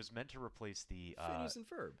 which was meant to replace the Phineas and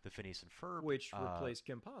Ferb, Phineas and Ferb, which replaced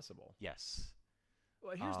Kim Possible. yes.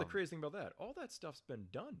 Well, here's the Um, crazy thing about that. All that stuff's been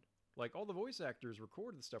done. Like, all the voice actors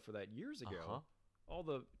recorded the stuff for that years ago. Uh-huh. All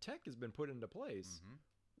the tech has been put into place. Mhm.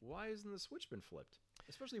 Why isn't the switch been flipped?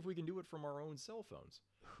 Especially if we can do it from our own cell phones.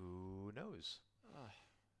 Who knows? Ah.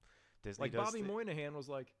 Disney Like, does Bobby thi- Moynihan was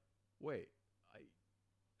like, wait,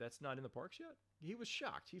 that's not in the parks yet? He was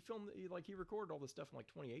shocked. He he recorded all this stuff in like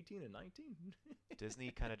 2018 and 19. Disney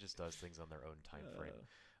kind of just does things on their own time frame.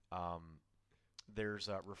 Uh, There's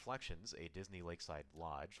Reflections, a Disney Lakeside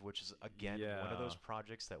Lodge, which is again one of those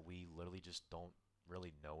projects that we literally just don't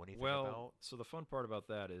really know anything about. So the fun part about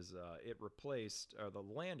that is it replaced, the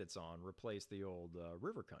land it's on replaced the old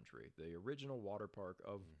River Country, the original water park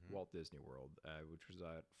of Walt Disney World, which was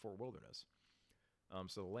at Fort Wilderness.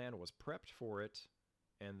 So the land was prepped for it,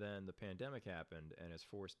 and then the pandemic happened, and it's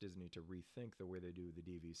forced Disney to rethink the way they do the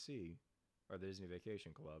DVC, or the Disney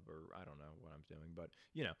Vacation Club, or I don't know what I'm doing, but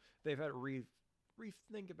they've had to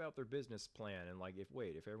rethink about their business plan, and like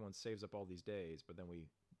if everyone saves up all these days, but then we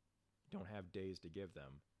don't have days to give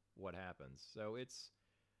them, what happens? So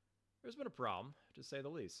there's been a problem, to say the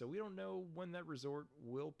least. So we don't know when that resort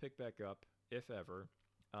will pick back up, if ever.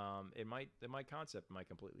 The concept might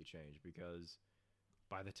completely change because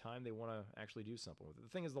by the time they want to actually do something with it, the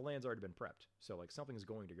thing is the land's already been prepped, so like something's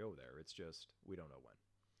going to go there. It's just we don't know when.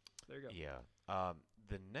 There you go. Yeah.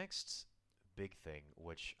 The next big thing,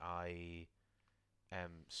 which I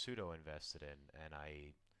am pseudo invested in, and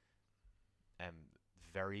I am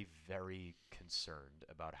very, very concerned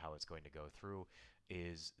about how it's going to go through,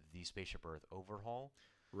 is the Spaceship Earth overhaul.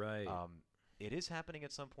 Right. It is happening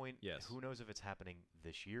at some point. Yes. Who knows if it's happening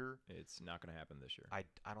this year? It's not going to happen this year.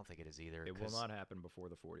 I don't think it is either. It will not happen before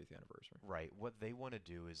the 40th anniversary. Right. What they want to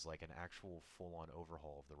do is like an actual full-on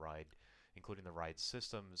overhaul of the ride, including the ride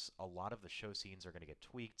systems. A lot of the show scenes are going to get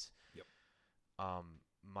tweaked. Yep.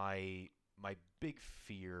 My big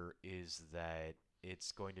fear is that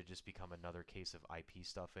it's going to just become another case of IP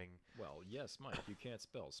stuffing. Well, yes, Mike, you can't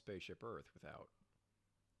spell Spaceship Earth without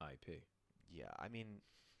IP. Yeah, I mean,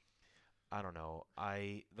 I don't know.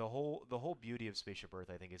 The whole beauty of Spaceship Earth,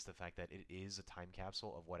 I think, is the fact that it is a time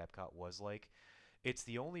capsule of what Epcot was like. It's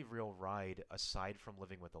the only real ride aside from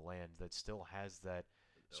Living with the Land that still has that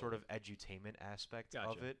sort of edutainment aspect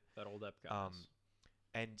of it. That old Epcot.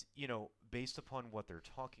 And based upon what they're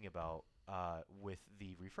talking about with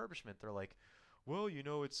the refurbishment, they're like, well,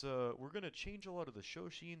 it's we're gonna change a lot of the show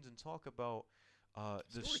scenes and talk about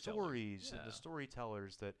the stories and the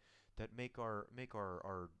storytellers that make our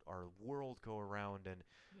world go around. And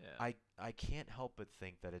I can't help but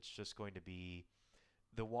think that it's just going to be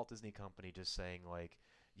the Walt Disney Company just saying like,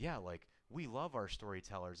 yeah, like we love our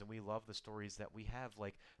storytellers and we love the stories that we have,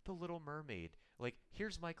 like the Little Mermaid. Like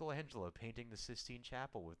here's Michelangelo painting the Sistine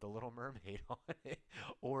Chapel with the Little Mermaid on it.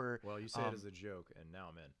 Or well, you say it as a joke, and now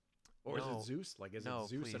I'm in. Or no, is it Zeus? Like, is no, it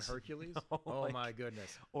Zeus please. and Hercules? No, oh like, my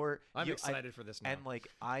goodness! Or I'm excited for this now. And like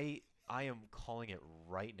I am calling it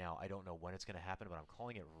right now. I don't know when it's going to happen, but I'm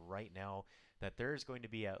calling it right now that there's going to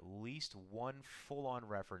be at least one full-on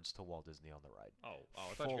reference to Walt Disney on the ride. Oh,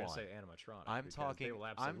 I thought you were going to say animatronic. I'm they talking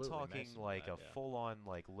like that, a full-on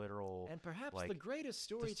like literal. And perhaps like, the greatest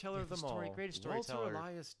storyteller of them all, greatest Walter storyteller.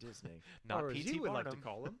 Elias Disney, Not or as P.T. you would like Barnum. to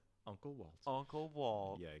call him, Uncle Walt. Uncle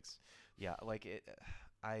Walt. Yikes! Yeah, like it.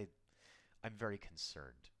 I'm very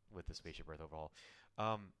concerned with the Spaceship Earth overhaul.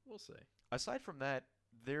 We'll see. Aside from that,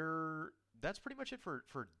 that's pretty much it for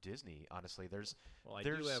Disney. Honestly, I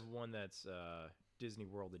do have one that's Disney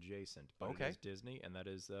World adjacent, but it is Disney, and that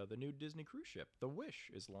is the new Disney cruise ship. The Wish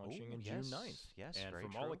is launching in June 9th. Yes, and very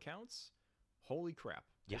from true. all accounts, holy crap!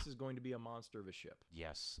 Yeah. This is going to be a monster of a ship.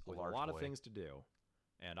 Yes, with a lot of things to do.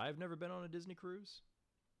 And I've never been on a Disney cruise,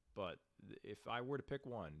 but if I were to pick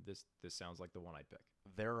one, this sounds like the one I'd pick.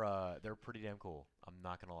 They're pretty damn cool. I'm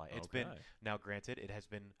not gonna lie. It's been, now granted, it has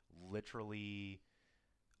been literally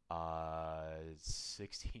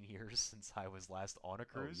 16 years since I was last on a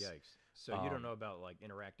cruise. Oh, yikes. So you don't know about like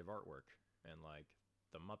interactive artwork and like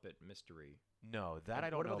the Muppet Mystery? No, that I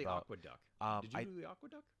don't know about. What about the Aqueduct? Did you do the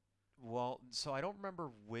Aqueduct? Well, so I don't remember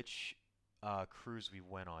which cruise we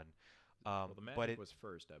went on. Well, the Magic was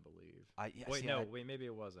first, I believe. Wait, maybe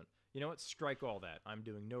it wasn't. You know what? Strike all that. I'm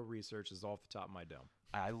doing no research. This is off the top of my dome.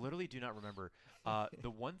 I literally do not remember. The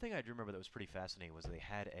one thing I do remember that was pretty fascinating was they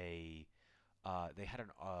had a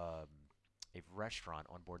restaurant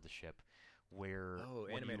on board the ship where Oh,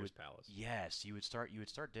 when you Animator's would, Palace. yes, you would start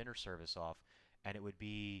dinner service off, and it would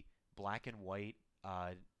be black and white,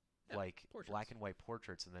 Yeah, like portraits. black and white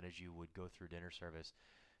portraits, and then as you would go through dinner service,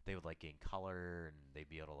 they would like gain color, and they'd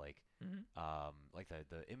be able to Mm-hmm. like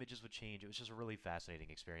the images would change. It was just a really fascinating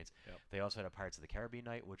experience. Yep. They also had a Pirates of the Caribbean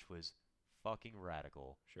night, which was fucking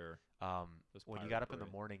radical. Sure. Those When you pirate got up in the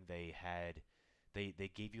parade. morning, they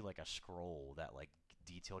gave you like a scroll that like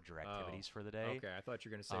detailed your activities for the day. Okay, I thought you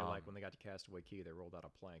were gonna say like Um, when they got to Castaway Key, they rolled out a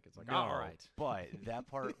plank. It's like, No, all right. but that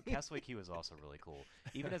part, Castaway Key was also really cool.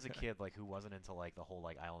 Even as a kid, like who wasn't into like the whole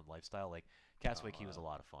like island lifestyle, like Castaway Key was a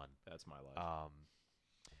lot of fun. That's my life.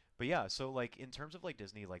 But yeah, so like in terms of like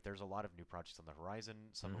Disney, like there's a lot of new projects on the horizon,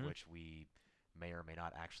 some of Mhm. which we may or may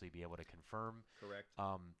not actually be able to confirm. Correct.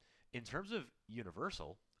 In terms of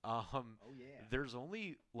Universal, Oh yeah. there's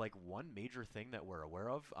only like one major thing that we're aware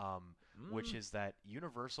of, which is that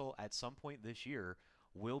Universal at some point this year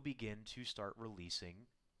will begin to start releasing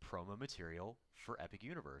promo material for Epic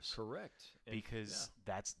Universe correct. And because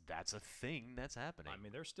that's a thing that's happening. I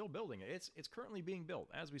mean, they're still building it. It's currently being built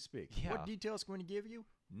as we speak. Yeah. What details can we give you?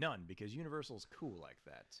 None, because Universal's cool like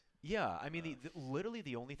that. Yeah, I mean, literally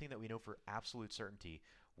the only thing that we know for absolute certainty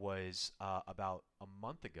was about a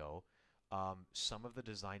month ago. Some of the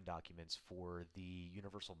design documents for the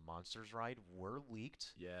Universal Monsters ride were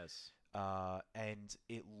leaked, Yes. and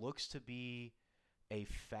it looks to be a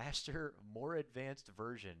faster, more advanced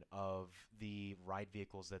version of the ride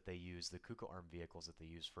vehicles that they use, the Kuka Arm vehicles that they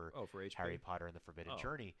use for Oh, for HP. Harry Potter and the Forbidden Oh.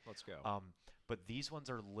 Journey. Let's go. But these ones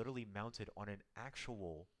are literally mounted on an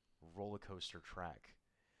actual roller coaster track.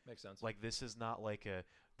 Makes sense. Like this is not like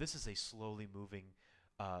this is a slowly moving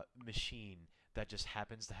machine that just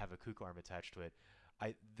happens to have a Kuka arm attached to it.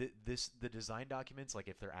 The design documents, like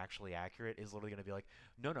if they're actually accurate, is literally going to be like,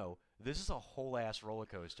 no, this is a whole ass roller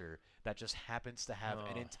coaster that just happens to have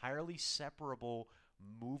an Oh. entirely separable,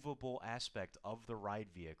 movable aspect of the ride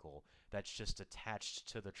vehicle that's just attached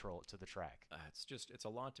to the track. It's a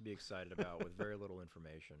lot to be excited about with very little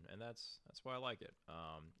information, and that's why I like it.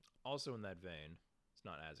 Also in that vein, it's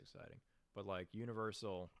not as exciting, but like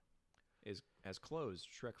Universal has closed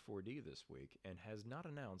Shrek 4D this week and has not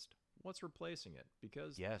announced what's replacing it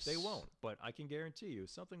because Yes. they won't. But I can guarantee you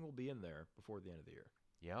something will be in there before the end of the year.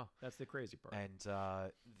 Yeah, That's the crazy part. and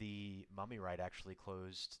the Mummy ride actually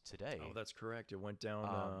closed today. Oh, that's correct. It went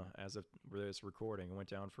down as of this recording. It went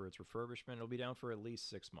down for its refurbishment. It'll be down for at least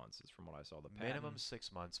 6 months. Is from what I saw. The Minimum patent-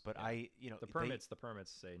 6 months, but Yeah. the the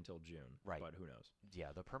permits say until June. Right. But who knows?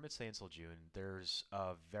 yeah, the permits say until June. There's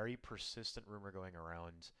a very persistent rumor going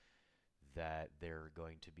around that they're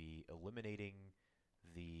going to be eliminating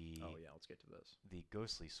the Oh yeah, let's get to this. the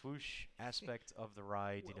ghostly swoosh aspect of the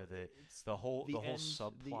ride. Well, it's the whole the end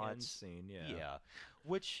subplot. scene. Yeah. Yeah,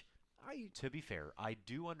 which to be fair, I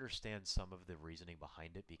do understand some of the reasoning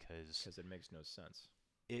behind it because Because it makes no sense.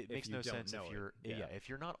 it if makes you no don't sense know if it, you're yeah. if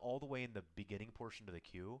you're not all the way in the beginning portion of the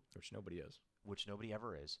queue, Which nobody is. which nobody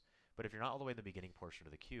ever is. But if you're not all the way in the beginning portion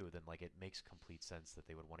of the queue, then like it makes complete sense that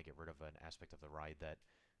they would want to get rid of an aspect of the ride that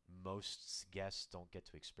most guests don't get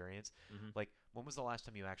to experience. Mhm. Like, when was the last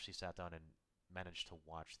time you actually sat down and managed to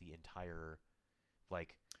watch the entire,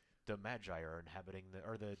 like, the Magi are inhabiting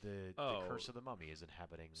the Oh. Curse of the Mummy is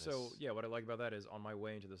inhabiting this. So yeah, what I like about that is on my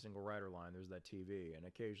way into the single rider line, there's that TV, and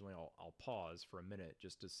occasionally I'll pause for a minute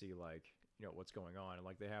just to see like what's going on, and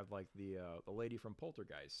like they have like the lady from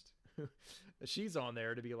Poltergeist, she's on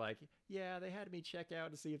there to be like, yeah, they had me check out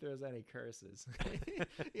to see if there was any curses.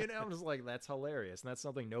 I'm just like, that's hilarious, and that's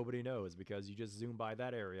something nobody knows because you just zoom by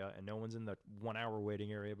that area and no one's in the 1 hour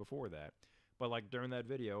waiting area before that. But like during that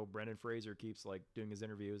video, Brendan Fraser keeps like doing his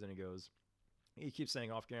interviews, and he keeps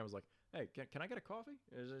saying off camera, was like, hey, can I get a coffee?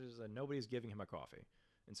 Nobody's giving him a coffee.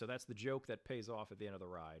 And so that's the joke that pays off at the end of the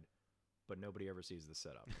ride, but nobody ever sees the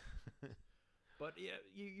setup. But yeah,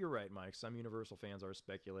 you're right, Mike. Some Universal fans are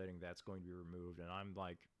speculating that's going to be removed, and I'm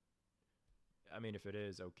like, I mean, if it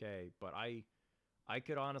is, okay. But I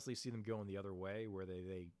could honestly see them going the other way, where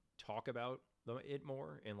they talk about it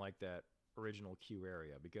more in like that original queue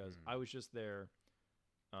area, because I was just there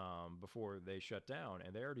before they shut down,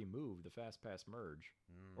 and they already moved the Fast Pass merge,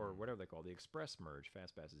 or whatever they call it, the Express merge.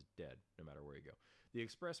 Fast Pass is dead no matter where you go. The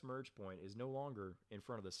Express merge point is no longer in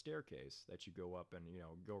front of the staircase that you go up and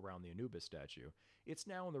go around the Anubis statue. It's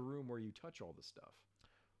now in the room where you touch all the stuff.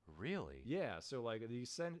 Really? Yeah, so like you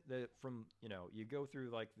send the from you go through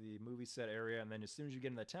like the movie set area, and then as soon as you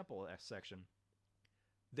get in the temple section,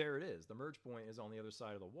 There it is. The merge point is on the other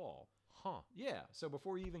side of the wall. Huh. Yeah. So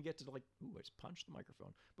before you even get to like, ooh, I just punched the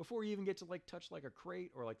microphone. Before you even get to like touch like a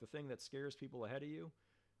crate or like the thing that scares people ahead of you,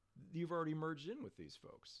 you've already merged in with these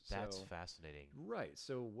folks. That's So, fascinating. right.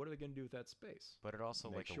 So what are they going to do with that space? But it also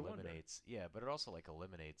like Makes you wonder. eliminates. Yeah, but it also like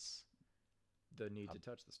eliminates. The need to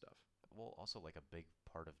touch the stuff. Well, also like a big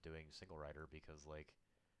part of doing single rider because like,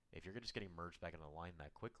 if you're just getting merged back into the line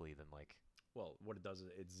that quickly, then like. Well, what it does is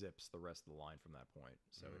it zips the rest of the line from that point,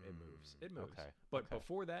 so it moves. It moves. Okay. But okay.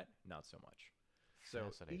 before that, not so much. So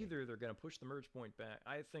Fascinating. either they're going to push the merge point back.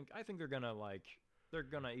 I think they're going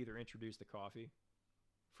to either introduce the coffee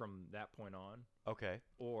from that point on, Okay.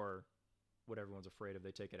 or what everyone's afraid of,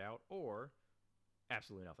 they take it out, or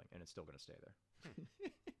absolutely nothing, and it's still going to stay there.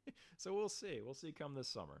 So we'll see. We'll see come this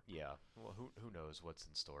summer. Yeah. Well, who knows what's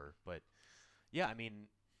in store? But yeah, I mean,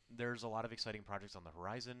 there's a lot of exciting projects on the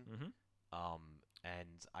horizon. Mm-hmm.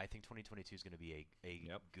 And I think 2022 is going to be a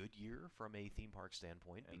Yep. good year from a theme park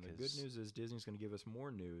standpoint. And because the good news is Disney's going to give us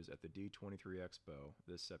more news at the D23 Expo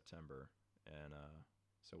this September, and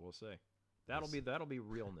so we'll see. That'll be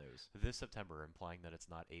real news. this September, implying that it's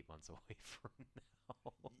not 8 months away from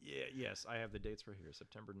now. Yeah, yes, I have the dates right here.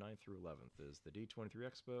 September 9th through 11th is the D23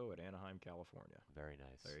 Expo at Anaheim, California. Very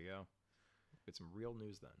nice. There you go. Get some real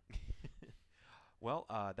news then. Well,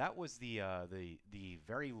 that was the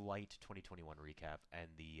very light 2021 recap and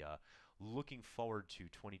the looking forward to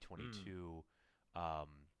 2022.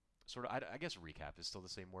 Sort of, I guess recap is still the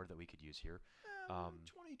same word that we could use here.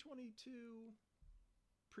 2022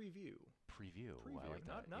 preview. Preview. I like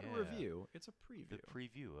that. Not Yeah. a review. It's a preview. The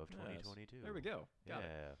preview of Yes. 2022. There we go. Got yeah.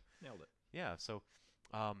 it. Nailed it. Yeah. So,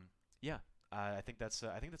 yeah. I think that's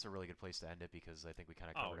a really good place to end it because I think we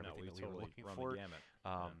kind of covered everything that we were looking run for. the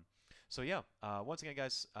gamut. So yeah, once again,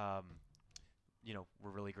 guys,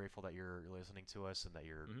 we're really grateful that you're listening to us and that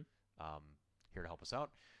you're here to help us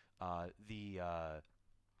out. The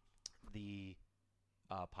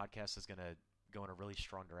podcast is gonna go in a really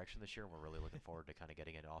strong direction this year, and we're really looking forward to kind of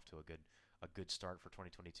getting it off to a good start for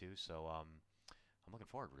 2022. So I'm looking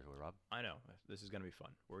forward to it, Rob. I know this is gonna be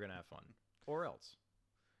fun. We're gonna have fun, or else.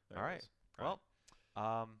 There All it right. is. Well,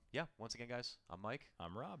 yeah. Once again, guys, I'm Mike.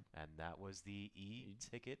 I'm Rob. And that was the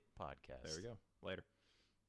E-Ticket Podcast. There we go. Later.